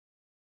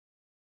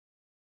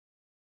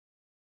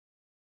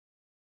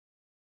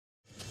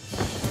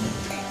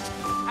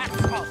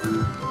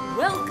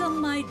Welcome,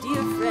 my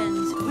dear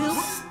friends.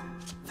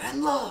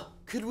 Venla!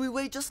 Could we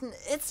wait just an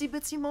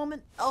itsy-bitsy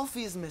moment?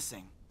 Elfie is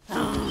missing.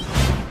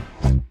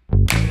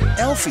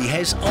 Elfie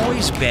has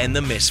always been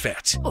the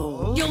misfit.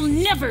 Oh. You'll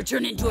never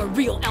turn into a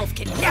real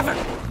elfkin, never!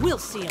 We'll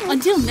see.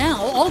 Until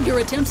now, all your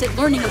attempts at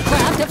learning a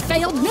craft have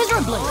failed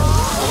miserably.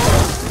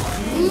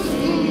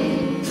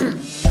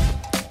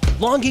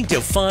 Longing to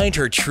find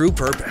her true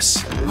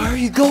purpose. Where are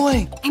you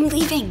going? I'm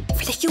leaving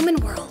for the human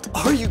world.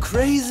 Are you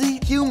crazy?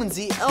 Humans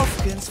eat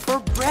elfkins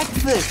for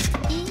breakfast.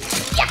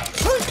 Gotcha.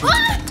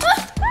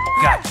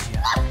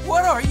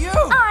 What are you?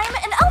 I'm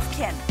an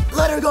elfkin.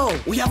 Let her go.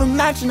 We have a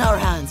match in our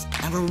hands,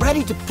 and we're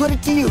ready to put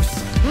it to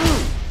use.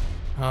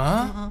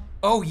 Huh?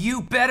 Oh,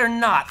 you better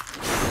not.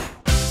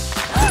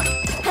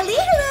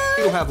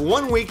 Hello. You have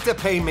 1 week to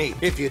pay me.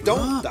 If you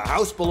don't, the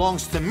house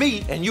belongs to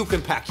me, and you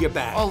can pack your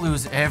bag. I'll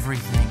lose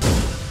everything.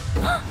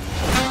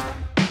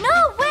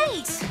 No,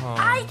 wait.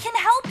 I can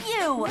help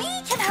you. We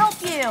can help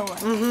you.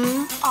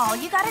 All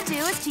you gotta do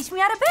is teach me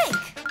how to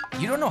bake.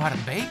 You don't know how to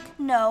bake?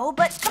 No,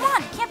 but come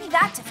on, it can't be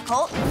that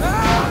difficult.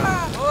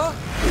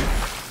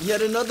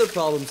 Yet another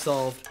problem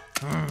solved.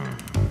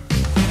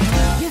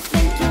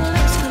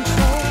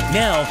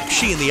 Now,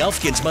 she and the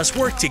Elfkins must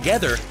work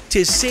together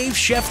to save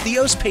Chef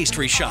Theo's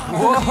pastry shop.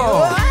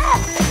 Whoa!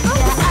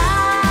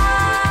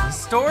 The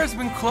store has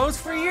been closed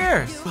for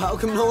years. How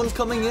come no one's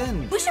coming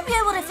in? We should be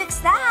able to fix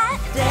that.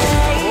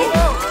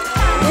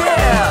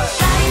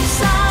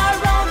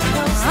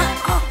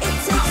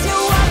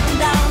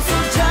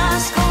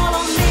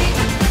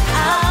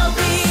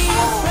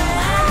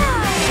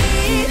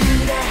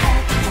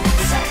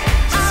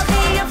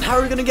 How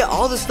are we gonna get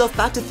all this stuff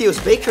back to Theo's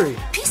bakery?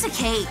 Piece of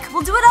cake.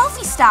 We'll do it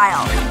Elfie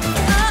style.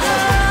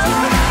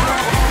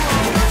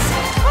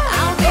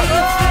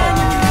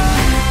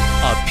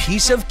 A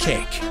piece of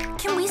cake.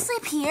 Can we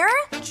sleep here?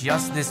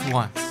 Just this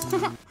once.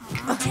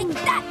 Take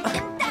that.